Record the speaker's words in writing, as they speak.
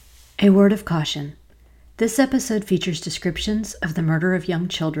A word of caution. This episode features descriptions of the murder of young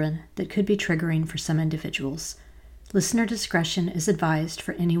children that could be triggering for some individuals. Listener discretion is advised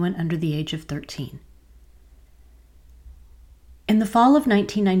for anyone under the age of 13. In the fall of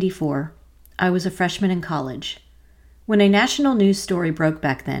 1994, I was a freshman in college. When a national news story broke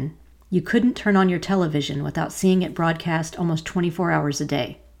back then, you couldn't turn on your television without seeing it broadcast almost 24 hours a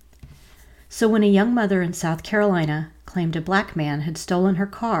day. So when a young mother in South Carolina claimed a black man had stolen her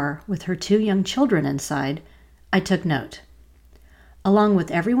car with her 2 young children inside, I took note. Along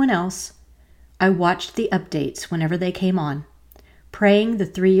with everyone else, I watched the updates whenever they came on, praying the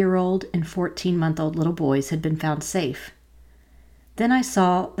 3-year-old and 14-month-old little boys had been found safe. Then I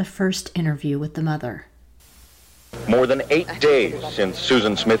saw the first interview with the mother. More than 8 days since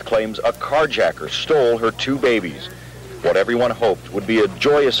Susan Smith claims a carjacker stole her 2 babies. What everyone hoped would be a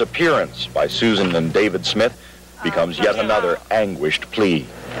joyous appearance by Susan and David Smith becomes yet another anguished plea.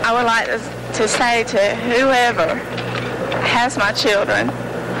 I would like to say to whoever has my children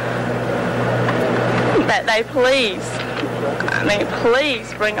that they please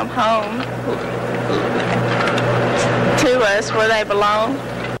bring them home to us where they belong.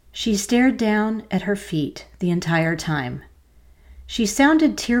 She stared down at her feet the entire time. She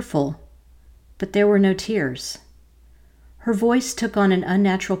sounded tearful, but there were no tears. Her voice took on an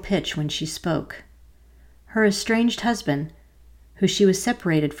unnatural pitch when she spoke. Her estranged husband, who she was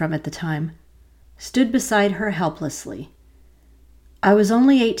separated from at the time, stood beside her helplessly. I was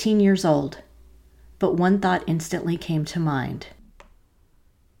only 18 years old, but one thought instantly came to mind.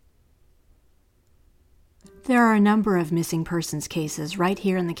 There are a number of missing persons cases right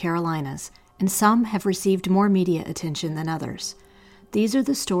here in the Carolinas, and some have received more media attention than others. These are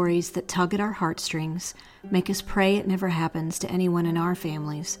the stories that tug at our heartstrings, make us pray it never happens to anyone in our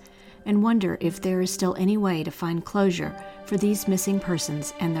families, and wonder if there is still any way to find closure for these missing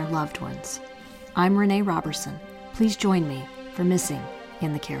persons and their loved ones. I'm Renee Robertson. Please join me for Missing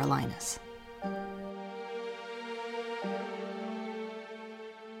in the Carolinas.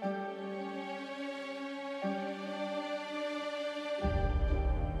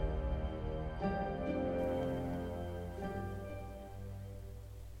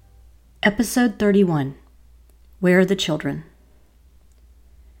 Episode 31. Where are the Children?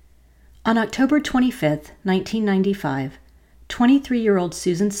 On October 25, 1995, 23-year-old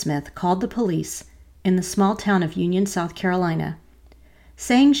Susan Smith called the police in the small town of Union, South Carolina,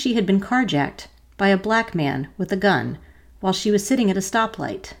 saying she had been carjacked by a black man with a gun while she was sitting at a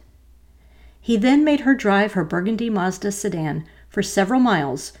stoplight. He then made her drive her burgundy Mazda sedan for several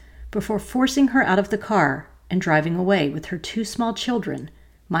miles before forcing her out of the car and driving away with her 2 small children,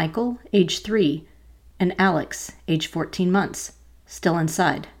 Michael, age 3, and Alex, age 14 months, still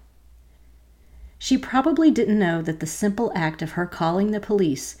inside. She probably didn't know that the simple act of her calling the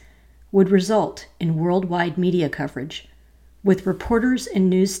police would result in worldwide media coverage, with reporters and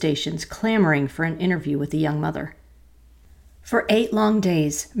news stations clamoring for an interview with the young mother. For 8 long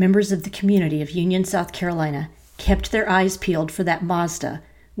days, members of the community of Union, South Carolina, kept their eyes peeled for that Mazda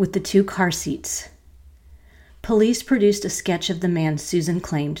with the 2 car seats. Police produced a sketch of the man Susan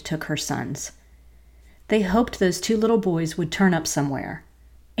claimed took her sons. They hoped those 2 little boys would turn up somewhere,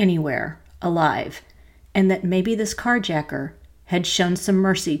 anywhere, alive, and that maybe this carjacker had shown some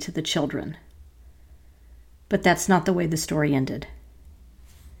mercy to the children. But that's not the way the story ended.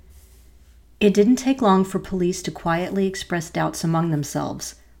 It didn't take long for police to quietly express doubts among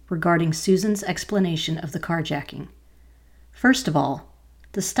themselves regarding Susan's explanation of the carjacking. First of all,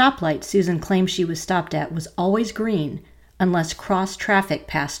 the stoplight Susan claimed she was stopped at was always green unless cross traffic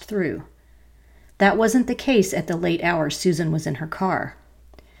passed through. That wasn't the case at the late hours Susan was in her car.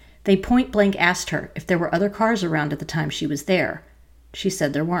 They point-blank asked her if there were other cars around at the time she was there. She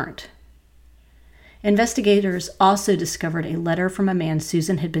said there weren't. Investigators also discovered a letter from a man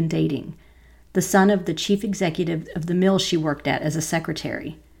Susan had been dating, the son of the chief executive of the mill she worked at as a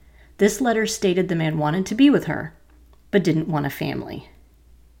secretary. This letter stated the man wanted to be with her, but didn't want a family.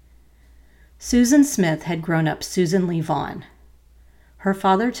 Susan Smith had grown up Susan Lee Vaughn. Her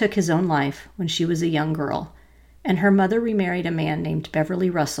father took his own life when she was a young girl, and her mother remarried a man named Beverly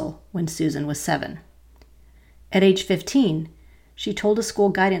Russell when Susan was 7. At age 15, she told a school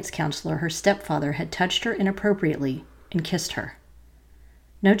guidance counselor her stepfather had touched her inappropriately and kissed her.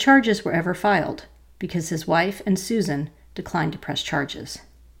 No charges were ever filed because his wife and Susan declined to press charges.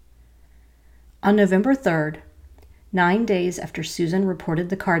 On November 3rd, 9 days after Susan reported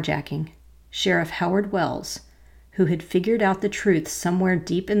the carjacking, Sheriff Howard Wells, who had figured out the truth somewhere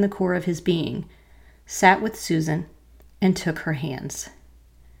deep in the core of his being, sat with Susan and took her hands.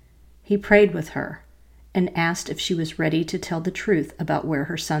 He prayed with her and asked if she was ready to tell the truth about where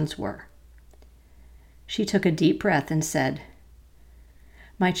her sons were. She took a deep breath and said,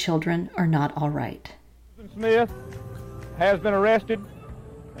 "My children are not all right." Susan Smith has been arrested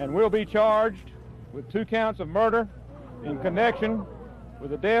and will be charged with 2 counts of murder in connection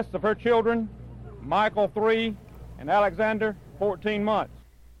with the deaths of her children, Michael 3 and Alexander 14 months.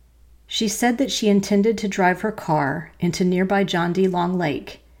 She said that she intended to drive her car into nearby John D. Long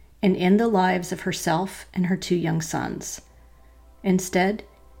Lake and end the lives of herself and her 2 young sons. Instead,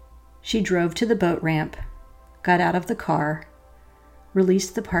 she drove to the boat ramp, got out of the car,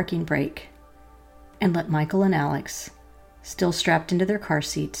 released the parking brake, and let Michael and Alex, still strapped into their car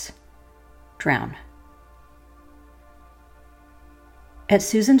seats, drown. At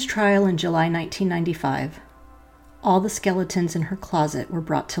Susan's trial in July 1995, all the skeletons in her closet were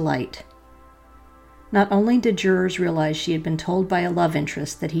brought to light. Not only did jurors realize she had been told by a love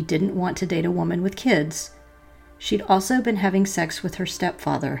interest that he didn't want to date a woman with kids, she'd also been having sex with her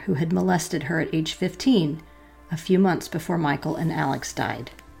stepfather, who had molested her at age 15, a few months before Michael and Alex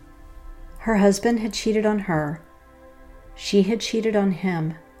died. Her husband had cheated on her. She had cheated on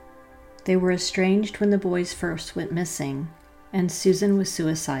him. They were estranged when the boys first went missing, and Susan was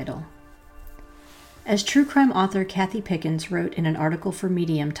suicidal. As true crime author Kathy Pickens wrote in an article for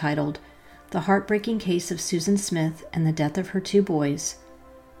Medium titled "The Heartbreaking Case of Susan Smith and the Death of Her 2 Boys,"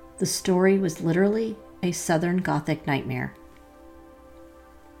 the story was literally a Southern Gothic nightmare.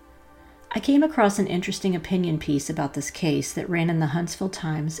 I came across an interesting opinion piece about this case that ran in the Huntsville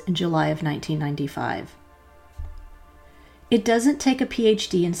Times in July of 1995. It doesn't take a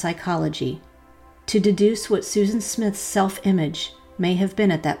PhD in psychology to deduce what Susan Smith's self-image may have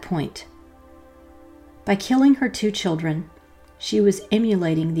been at that point. By killing her 2 children, she was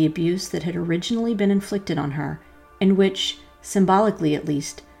emulating the abuse that had originally been inflicted on her, and which, symbolically at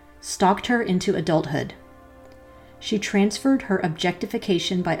least, stalked her into adulthood. She transferred her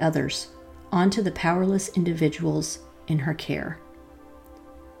objectification by others onto the powerless individuals in her care.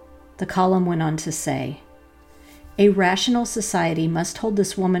 The column went on to say, "A rational society must hold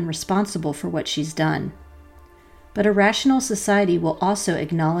this woman responsible for what she's done. But a rational society will also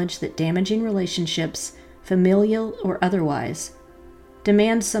acknowledge that damaging relationships, familial or otherwise,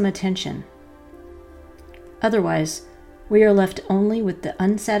 demand some attention. Otherwise, we are left only with the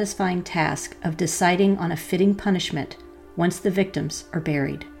unsatisfying task of deciding on a fitting punishment once the victims are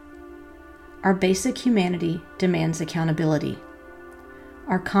buried. Our basic humanity demands accountability.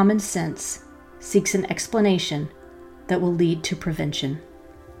 Our common sense seeks an explanation that will lead to prevention."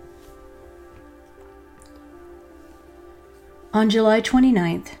 On July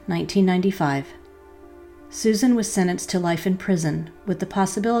 29, 1995, Susan was sentenced to life in prison with the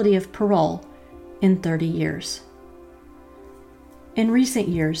possibility of parole in 30 years. In recent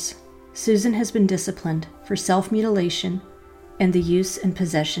years, Susan has been disciplined for self-mutilation and the use and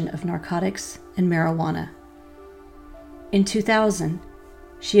possession of narcotics and marijuana. In 2000,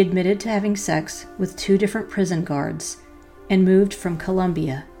 she admitted to having sex with 2 different prison guards and moved from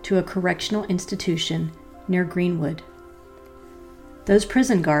Columbia to a correctional institution near Greenwood. Those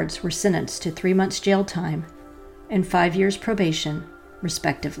prison guards were sentenced to 3 months jail time and 5 years probation,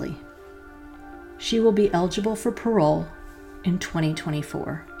 respectively. She will be eligible for parole in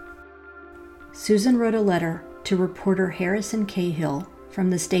 2024. Susan wrote a letter to reporter Harrison Cahill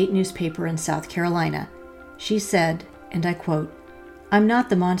from the state newspaper in South Carolina. She said, and I quote, "I'm not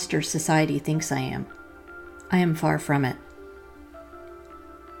the monster society thinks I am. I am far from it."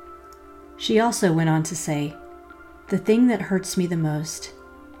 She also went on to say, "The thing that hurts me the most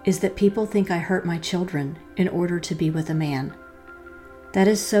is that people think I hurt my children in order to be with a man. That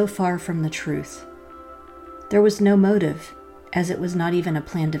is so far from the truth. There was no motive, as it was not even a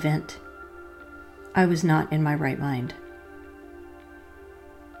planned event. I was not in my right mind."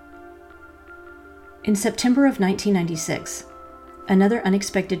 In September of 1996, another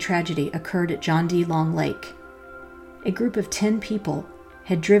unexpected tragedy occurred at John D. Long Lake. A group of 10 people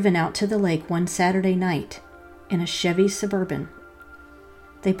had driven out to the lake one Saturday night in a Chevy Suburban.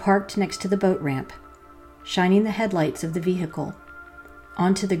 They parked next to the boat ramp, shining the headlights of the vehicle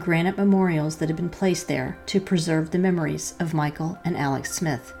onto the granite memorials that had been placed there to preserve the memories of Michael and Alex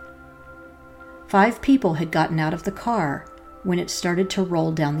Smith. 5 people had gotten out of the car when it started to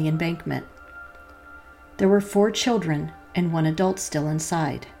roll down the embankment. There were 4 children and 1 adult still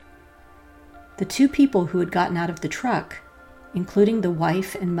inside. The 2 people who had gotten out of the truck, including the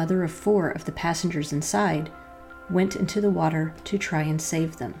wife and mother of 4 of the passengers inside, went into the water to try and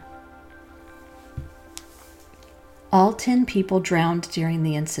save them. All 10 people drowned during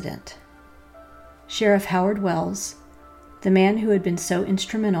the incident. Sheriff Howard Wells, the man who had been so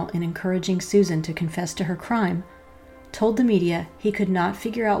instrumental in encouraging Susan to confess to her crime, told the media he could not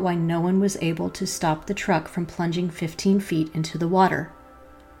figure out why no one was able to stop the truck from plunging 15 feet into the water.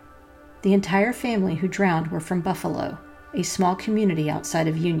 The entire family who drowned were from Buffalo, a small community outside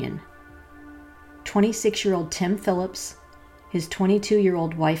of Union. 26-year-old Tim Phillips, his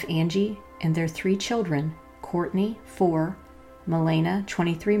 22-year-old wife Angie, and their 3 children, Courtney, 4, Milena,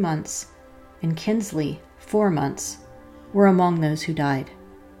 23 months, and Kinsley, 4 months, were among those who died.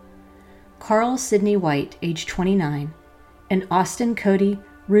 Carl Sidney White, age 29, and Austin Cody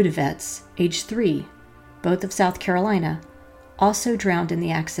Rudovitz, age 3, both of South Carolina, also drowned in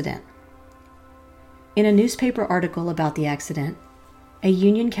the accident. In a newspaper article about the accident, a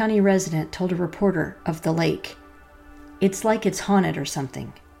Union County resident told a reporter of the lake, "It's like it's haunted or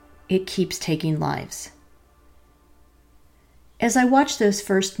something. It keeps taking lives." As I watched those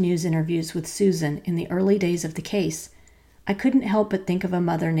first news interviews with Susan in the early days of the case, I couldn't help but think of a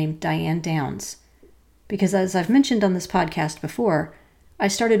mother named Diane Downs, because as I've mentioned on this podcast before, I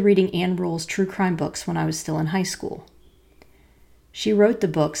started reading Ann Rule's true crime books when I was still in high school. She wrote the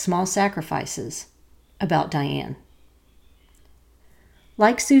book Small Sacrifices about Diane.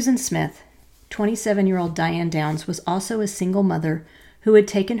 Like Susan Smith, 27-year-old Diane Downs was also a single mother who had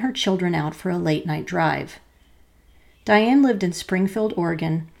taken her children out for a late-night drive. Diane lived in Springfield,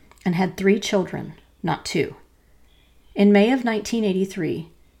 Oregon, and had 3 children, not 2. In May of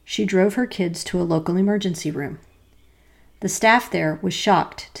 1983, she drove her kids to a local emergency room. The staff there was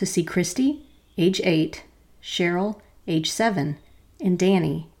shocked to see Christy, age 8, Cheryl, age 7, and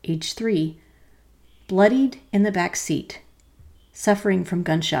Danny, age 3, bloodied in the back seat, suffering from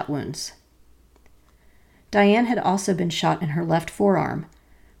gunshot wounds. Diane had also been shot in her left forearm,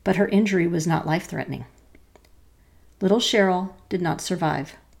 but her injury was not life-threatening. Little Cheryl did not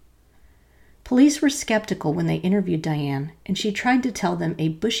survive. Police were skeptical when they interviewed Diane, and she tried to tell them a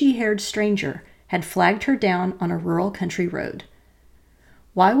bushy-haired stranger had flagged her down on a rural country road.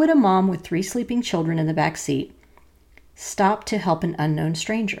 Why would a mom with 3 sleeping children in the back seat stop to help an unknown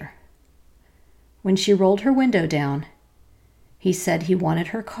stranger? When she rolled her window down, he said he wanted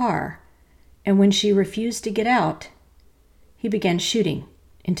her car, and when she refused to get out, he began shooting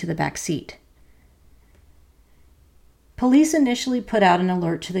into the back seat. Police initially put out an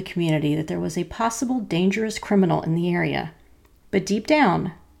alert to the community that there was a possible dangerous criminal in the area, but deep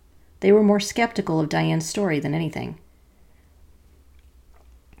down, they were more skeptical of Diane's story than anything.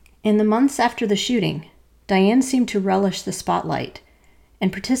 In the months after the shooting, Diane seemed to relish the spotlight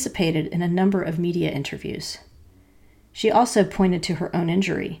and participated in a number of media interviews. She also pointed to her own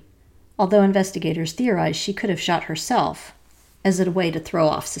injury, although investigators theorized she could have shot herself as a way to throw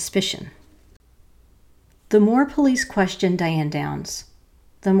off suspicion. The more police questioned Diane Downs,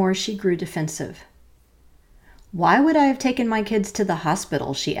 the more she grew defensive. "Why would I have taken my kids to the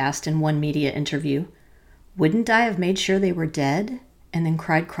hospital?" she asked in one media interview. "Wouldn't I have made sure they were dead and then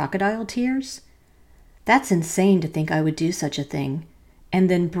cried crocodile tears? That's insane to think I would do such a thing and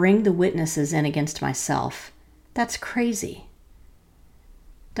then bring the witnesses in against myself. That's crazy."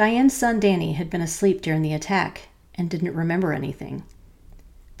 Diane's son Danny had been asleep during the attack and didn't remember anything.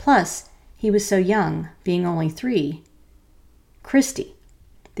 Plus, he was so young, being only 3. Christy,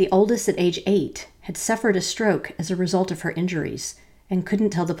 the oldest at age 8, had suffered a stroke as a result of her injuries and couldn't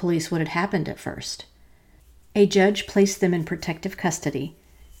tell the police what had happened at first. A judge placed them in protective custody,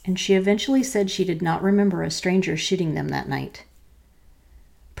 and she eventually said she did not remember a stranger shooting them that night.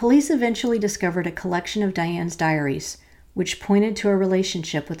 Police eventually discovered a collection of Diane's diaries, which pointed to a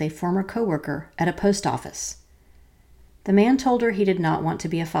relationship with a former coworker at a post office. The man told her he did not want to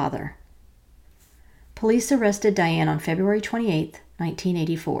be a father. Police arrested Diane on February 28,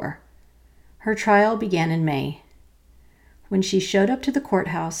 1984. Her trial began in May. When she showed up to the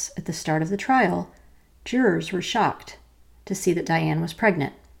courthouse at the start of the trial, jurors were shocked to see that Diane was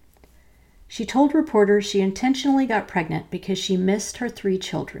pregnant. She told reporters she intentionally got pregnant because she missed her 3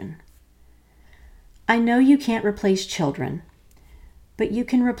 children. "I know you can't replace children, but you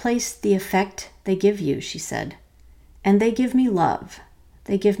can replace the effect they give you," she said. "And they give me love.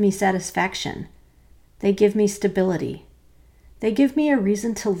 They give me satisfaction. They give me stability. They give me a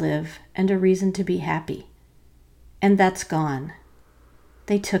reason to live and a reason to be happy. And that's gone.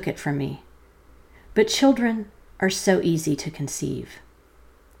 They took it from me. But children are so easy to conceive."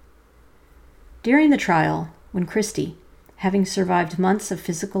 During the trial, when Christy, having survived months of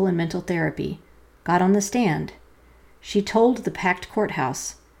physical and mental therapy, got on the stand, she told the packed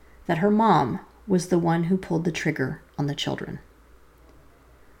courthouse that her mom was the one who pulled the trigger on the children.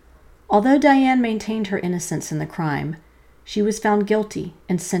 Although Diane maintained her innocence in the crime, she was found guilty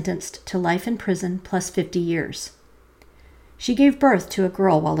and sentenced to life in prison plus 50 years. She gave birth to a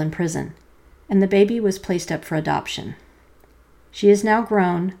girl while in prison, and the baby was placed up for adoption. She is now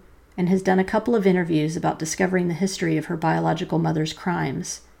grown and has done a couple of interviews about discovering the history of her biological mother's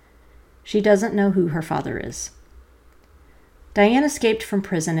crimes. She doesn't know who her father is. Diane escaped from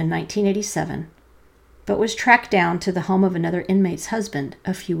prison in 1987, but was tracked down to the home of another inmate's husband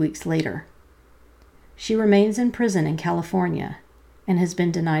a few weeks later. She remains in prison in California and has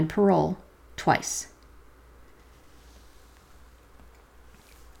been denied parole twice.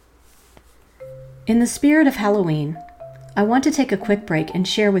 In the spirit of Halloween, I want to take a quick break and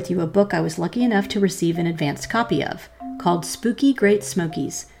share with you a book I was lucky enough to receive an advanced copy of, called Spooky Great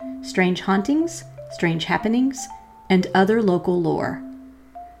Smokies: Strange Hauntings, Strange Happenings, and Other Local Lore.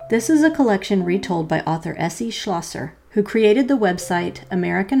 This is a collection retold by author Essie Schlosser, who created the website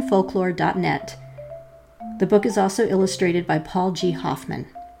AmericanFolklore.net. The book is also illustrated by Paul G. Hoffman.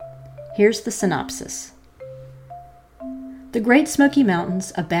 Here's the synopsis. The Great Smoky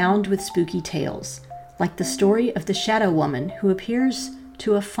Mountains abound with spooky tales, like the story of the Shadow Woman who appears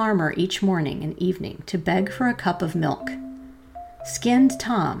to a farmer each morning and evening to beg for a cup of milk. Skinned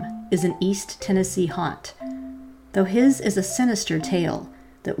Tom is an East Tennessee haunt, though his is a sinister tale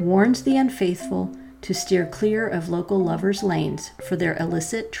that warns the unfaithful to steer clear of local lovers' lanes for their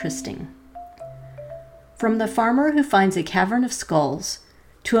illicit trysting. From the farmer who finds a cavern of skulls,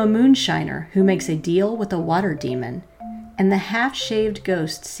 to a moonshiner who makes a deal with a water demon, and the half-shaved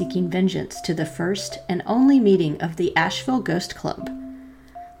ghost seeking vengeance to the first and only meeting of the Asheville Ghost Club,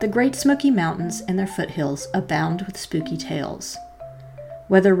 the Great Smoky Mountains and their foothills abound with spooky tales.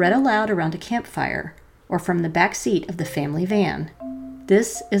 Whether read aloud around a campfire or from the back seat of the family van,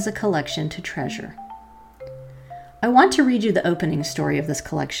 this is a collection to treasure. I want to read you the opening story of this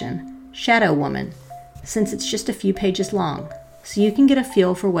collection, Shadow Woman, since it's just a few pages long, so you can get a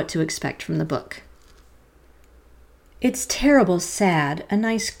feel for what to expect from the book. It's terrible sad, a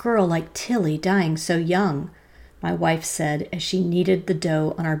nice girl like Tilly dying so young, my wife said as she kneaded the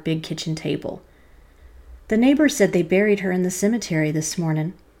dough on our big kitchen table. The neighbors said they buried her in the cemetery this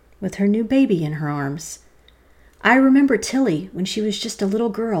morning, with her new baby in her arms. I remember Tilly when she was just a little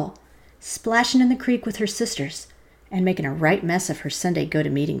girl, splashing in the creek with her sisters and making a right mess of her Sunday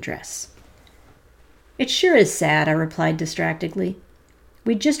go-to-meeting dress. It sure is sad, I replied distractedly.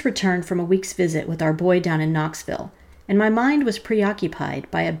 We'd just returned from a week's visit with our boy down in Knoxville, and my mind was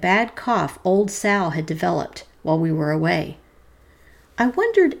preoccupied by a bad cough old Sal had developed while we were away. I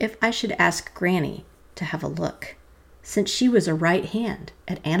wondered if I should ask Granny to have a look, since she was a right hand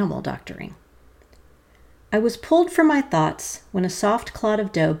at animal doctoring. I was pulled from my thoughts when a soft clod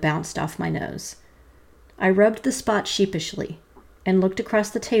of dough bounced off my nose. I rubbed the spot sheepishly and looked across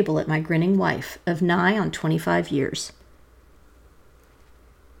the table at my grinning wife of nigh on 25 years.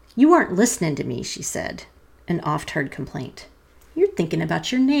 You aren't listening to me, she said, an oft-heard complaint. You're thinking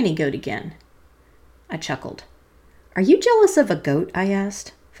about your nanny goat again. I chuckled. Are you jealous of a goat? I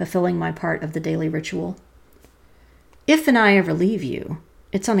asked, fulfilling my part of the daily ritual. If and I ever leave you,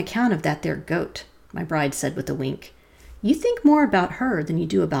 it's on account of that there goat, my bride said with a wink. You think more about her than you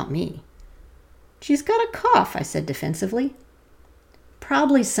do about me. She's got a cough, I said defensively.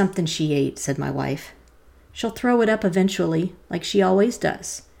 Probably something she ate, said my wife. She'll throw it up eventually, like she always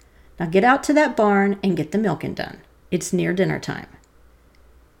does. Now get out to that barn and get the milking done. It's near dinner time.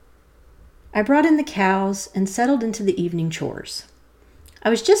 I brought in the cows and settled into the evening chores. I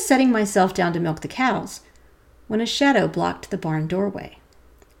was just setting myself down to milk the cows when a shadow blocked the barn doorway.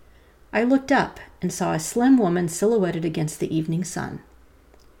 I looked up and saw a slim woman silhouetted against the evening sun.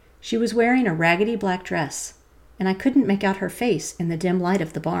 She was wearing a raggedy black dress, and I couldn't make out her face in the dim light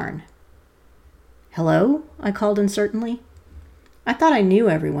of the barn. Hello? I called uncertainly. I thought I knew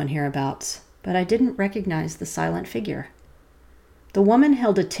everyone hereabouts, but I didn't recognize the silent figure. The woman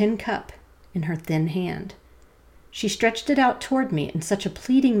held a tin cup in her thin hand. She stretched it out toward me in such a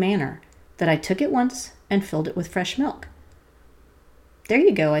pleading manner that I took it once and filled it with fresh milk. There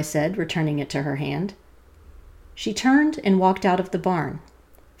you go, I said, returning it to her hand. She turned and walked out of the barn,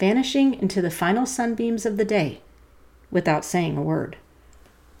 vanishing into the final sunbeams of the day, without saying a word.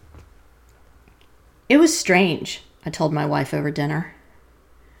 It was strange, I told my wife over dinner.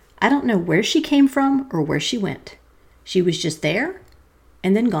 I don't know where she came from or where she went. She was just there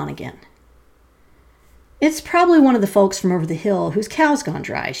and then gone again. It's probably one of the folks from over the hill whose cow's gone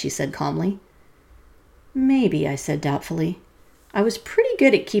dry, she said calmly. Maybe, I said doubtfully. I was pretty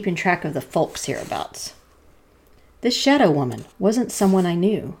good at keeping track of the folks hereabouts. This shadow woman wasn't someone I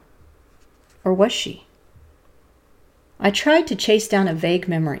knew. Or was she? I tried to chase down a vague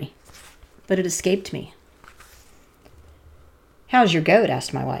memory, but it escaped me. How's your goat?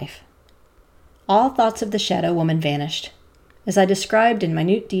 Asked my wife. All thoughts of the shadow woman vanished, as I described in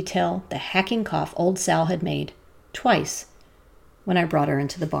minute detail the hacking cough old Sal had made, twice, when I brought her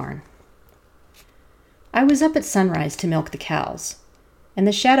into the barn. I was up at sunrise to milk the cows, and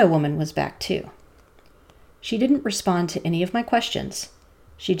the shadow woman was back too. She didn't respond to any of my questions.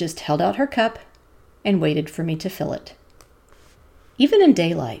 She just held out her cup and waited for me to fill it. Even in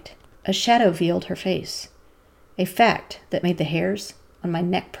daylight, a shadow veiled her face, a fact that made the hairs on my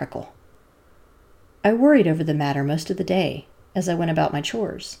neck prickle. I worried over the matter most of the day as I went about my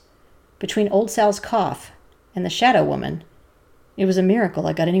chores. Between old Sal's cough and the shadow woman, it was a miracle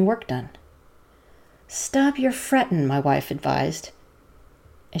I got any work done. "Stop your frettin'," my wife advised,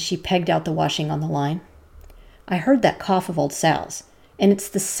 as she pegged out the washing on the line. I heard that cough of old Sal's, and it's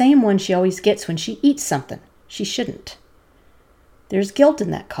the same one she always gets when she eats something she shouldn't. There's guilt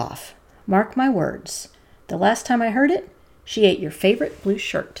in that cough. Mark my words. The last time I heard it, she ate your favorite blue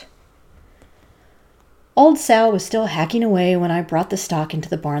shirt. Old Sal was still hacking away when I brought the stock into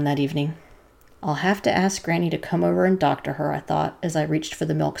the barn that evening. I'll have to ask Granny to come over and doctor her, I thought, as I reached for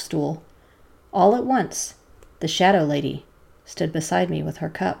the milk stool. All at once, the shadow lady stood beside me with her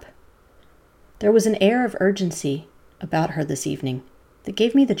cup. There was an air of urgency about her this evening that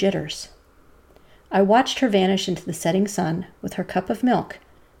gave me the jitters. I watched her vanish into the setting sun with her cup of milk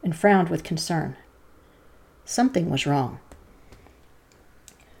and frowned with concern. Something was wrong.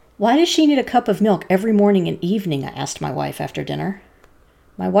 "Why does she need a cup of milk every morning and evening?" I asked my wife after dinner.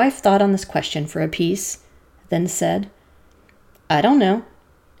 My wife thought on this question for a piece, then said, "I don't know,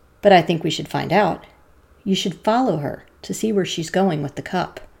 but I think we should find out. You should follow her to see where she's going with the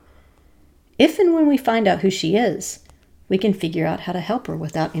cup. If and when we find out who she is, we can figure out how to help her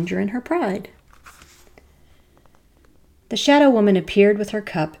without injuring her pride." The shadow woman appeared with her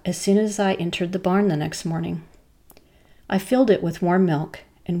cup as soon as I entered the barn the next morning. I filled it with warm milk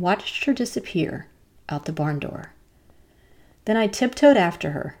and watched her disappear out the barn door. Then I tiptoed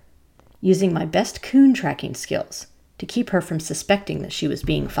after her, using my best coon tracking skills to keep her from suspecting that she was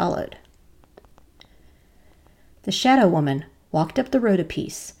being followed. The shadow woman walked up the road a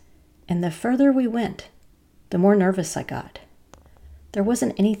piece, and the further we went, the more nervous I got. There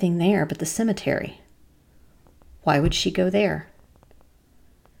wasn't anything there but the cemetery. Why would she go there?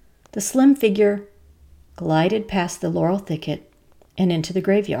 The slim figure glided past the laurel thicket and into the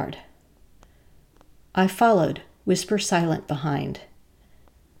graveyard. I followed, whisper silent behind.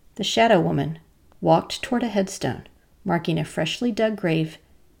 The shadow woman walked toward a headstone, marking a freshly dug grave,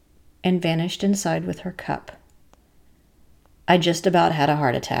 and vanished inside with her cup. I just about had a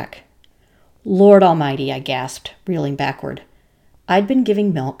heart attack. "Lord Almighty," I gasped, reeling backward. I'd been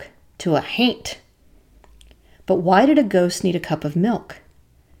giving milk to a haint. But why did a ghost need a cup of milk?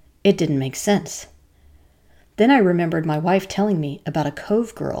 It didn't make sense. Then I remembered my wife telling me about a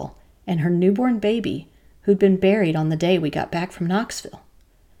Cove girl and her newborn baby who'd been buried on the day we got back from Knoxville.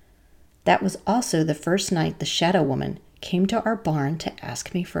 That was also the first night the shadow woman came to our barn to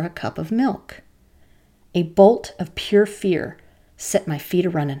ask me for a cup of milk. A bolt of pure fear set my feet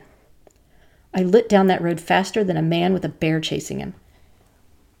a-running. I lit down that road faster than a man with a bear chasing him.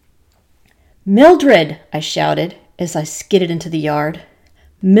 "Mildred!" I shouted as I skidded into the yard.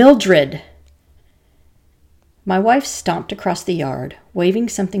 "Mildred!" My wife stomped across the yard, waving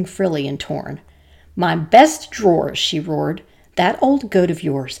something frilly and torn. "My best drawers," she roared. "That old goat of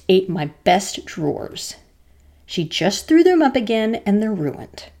yours ate my best drawers. She just threw them up again and they're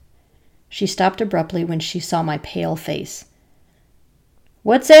ruined." She stopped abruptly when she saw my pale face.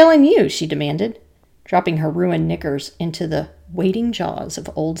 "What's ailing you?" she demanded, dropping her ruined knickers into the waiting jaws of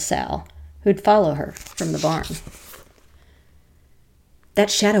old Sal, who'd follow her from the barn. "That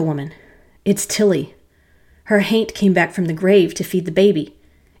shadow woman. It's Tilly. Her haint came back from the grave to feed the baby.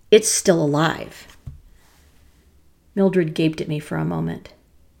 It's still alive." Mildred gaped at me for a moment.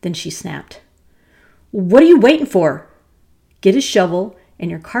 Then she snapped. "What are you waiting for? Get a shovel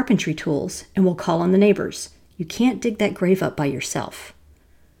and your carpentry tools, and we'll call on the neighbors. You can't dig that grave up by yourself."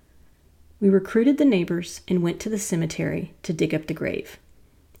 We recruited the neighbors and went to the cemetery to dig up the grave.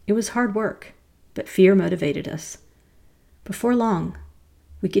 It was hard work, but fear motivated us. Before long,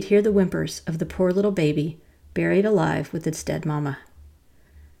 we could hear the whimpers of the poor little baby buried alive with its dead mama.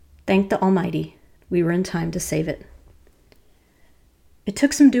 Thank the Almighty, we were in time to save it. It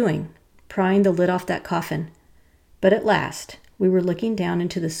took some doing, prying the lid off that coffin, but at last we were looking down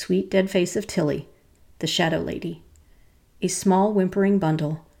into the sweet dead face of Tilly, the shadow lady. A small whimpering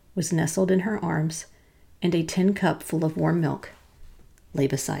bundle was nestled in her arms, and a tin cup full of warm milk lay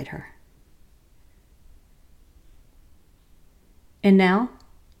beside her. And now,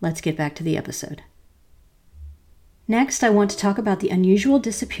 let's get back to the episode. Next, I want to talk about the unusual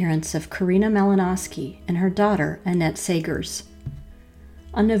disappearance of Karina Malinoski and her daughter, Annette Sagers.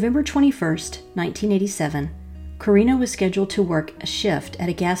 On November 21st, 1987, Karina was scheduled to work a shift at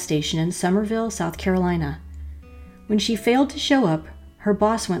a gas station in Summerville, South Carolina. When she failed to show up, her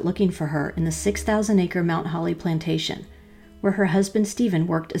boss went looking for her in the 6,000-acre Mount Holly plantation, where her husband Stephen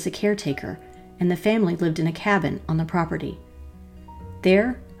worked as a caretaker and the family lived in a cabin on the property.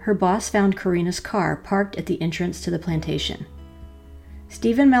 There, her boss found Karina's car parked at the entrance to the plantation.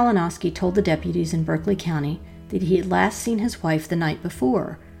 Stephen Malinoski told the deputies in Berkeley County that he had last seen his wife the night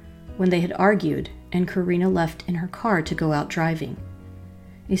before, when they had argued and Karina left in her car to go out driving.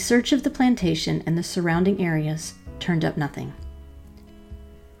 A search of the plantation and the surrounding areas turned up nothing.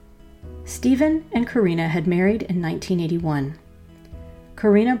 Stephen and Karina had married in 1981.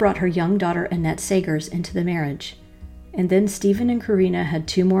 Karina brought her young daughter Annette Sagers into the marriage, and then Stephen and Karina had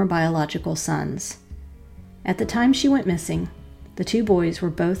 2 more biological sons. At the time she went missing, the 2 boys were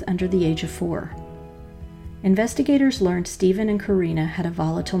both under the age of 4. Investigators learned Stephen and Karina had a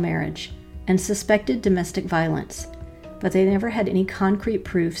volatile marriage and suspected domestic violence, but they never had any concrete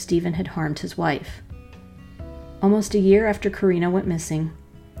proof Stephen had harmed his wife. Almost a year after Karina went missing,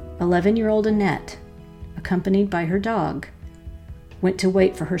 11-year-old Annette, accompanied by her dog, went to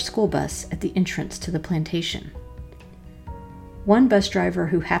wait for her school bus at the entrance to the plantation. One bus driver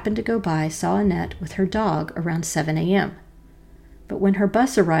who happened to go by saw Annette with her dog around 7 a.m., but when her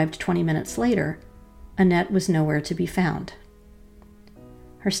bus arrived 20 minutes later, Annette was nowhere to be found.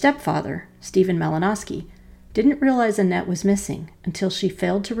 Her stepfather, Stephen Malinoski, didn't realize Annette was missing until she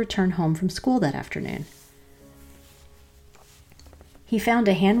failed to return home from school that afternoon. He found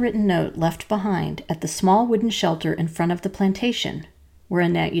a handwritten note left behind at the small wooden shelter in front of the plantation, where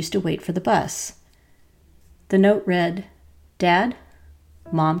Annette used to wait for the bus. The note read, "Dad,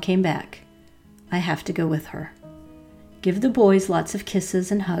 Mom came back. I have to go with her. Give the boys lots of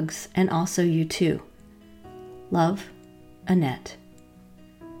kisses and hugs, and also you too. Love, Annette."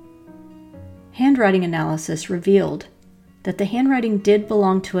 Handwriting analysis revealed that the handwriting did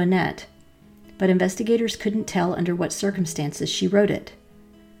belong to Annette, but investigators couldn't tell under what circumstances she wrote it.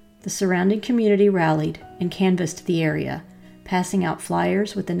 The surrounding community rallied and canvassed the area, passing out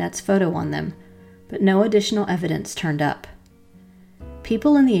flyers with Annette's photo on them, but no additional evidence turned up.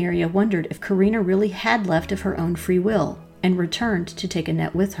 People in the area wondered if Karina really had left of her own free will and returned to take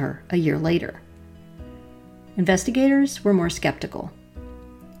Annette with her a year later. Investigators were more skeptical.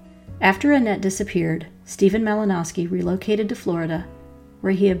 After Annette disappeared, Stephen Malinoski relocated to Florida,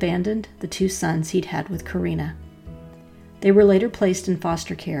 where he abandoned the 2 sons he'd had with Karina. They were later placed in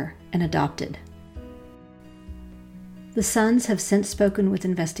foster care and adopted. The sons have since spoken with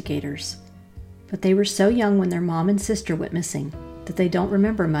investigators, but they were so young when their mom and sister went missing that they don't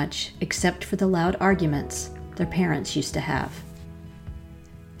remember much except for the loud arguments their parents used to have.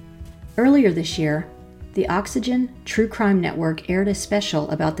 Earlier this year, the Oxygen True Crime Network aired a special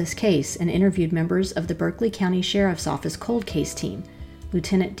about this case and interviewed members of the Berkeley County Sheriff's Office cold case team,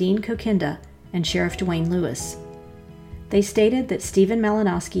 Lieutenant Dean Kokinda and Sheriff Dwayne Lewis. They stated that Stephen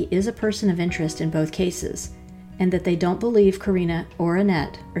Malinoski is a person of interest in both cases, and that they don't believe Karina or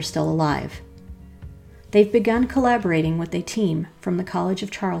Annette are still alive. They've begun collaborating with a team from the College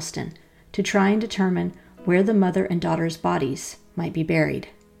of Charleston to try and determine where the mother and daughter's bodies might be buried.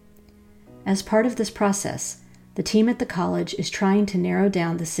 As part of this process, the team at the college is trying to narrow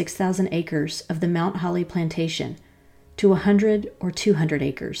down the 6,000 acres of the Mount Holly plantation to 100 or 200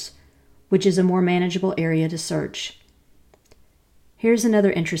 acres, which is a more manageable area to search. Here's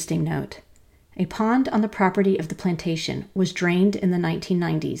another interesting note. A pond on the property of the plantation was drained in the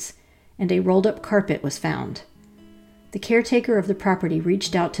 1990s, and a rolled-up carpet was found. The caretaker of the property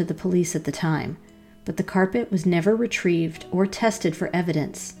reached out to the police at the time, but the carpet was never retrieved or tested for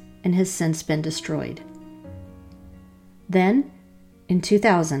evidence and has since been destroyed. Then, in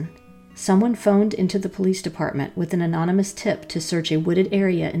 2000, someone phoned into the police department with an anonymous tip to search a wooded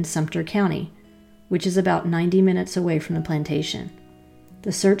area in Sumter County, which is about 90 minutes away from the plantation.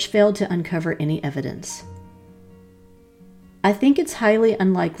 The search failed to uncover any evidence. I think it's highly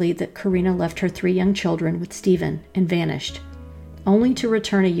unlikely that Karina left her 3 young children with Stephen and vanished, only to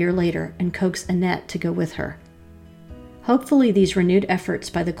return a year later and coax Annette to go with her. Hopefully these renewed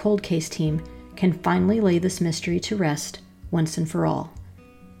efforts by the cold case team can finally lay this mystery to rest once and for all.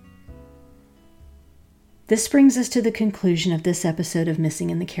 This brings us to the conclusion of this episode of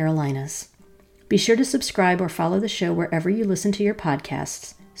Missing in the Carolinas. Be sure to subscribe or follow the show wherever you listen to your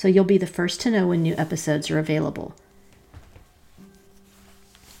podcasts, so you'll be the first to know when new episodes are available.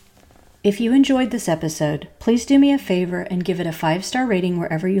 If you enjoyed this episode, please do me a favor and give it a 5-star rating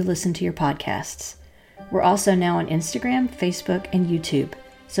wherever you listen to your podcasts. We're also now on Instagram, Facebook, and YouTube,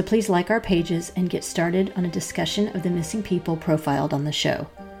 so please like our pages and get started on a discussion of the missing people profiled on the show.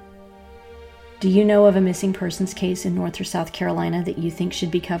 Do you know of a missing persons case in North or South Carolina that you think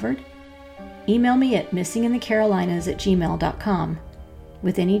should be covered? Email me at missinginthecarolinas@gmail.com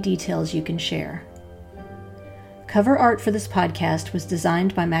with any details you can share. Cover art for this podcast was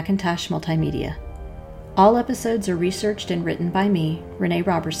designed by Macintosh Multimedia. All episodes are researched and written by me, Renee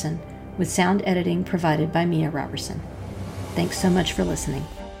Robertson, with sound editing provided by Mia Robertson. Thanks so much for listening.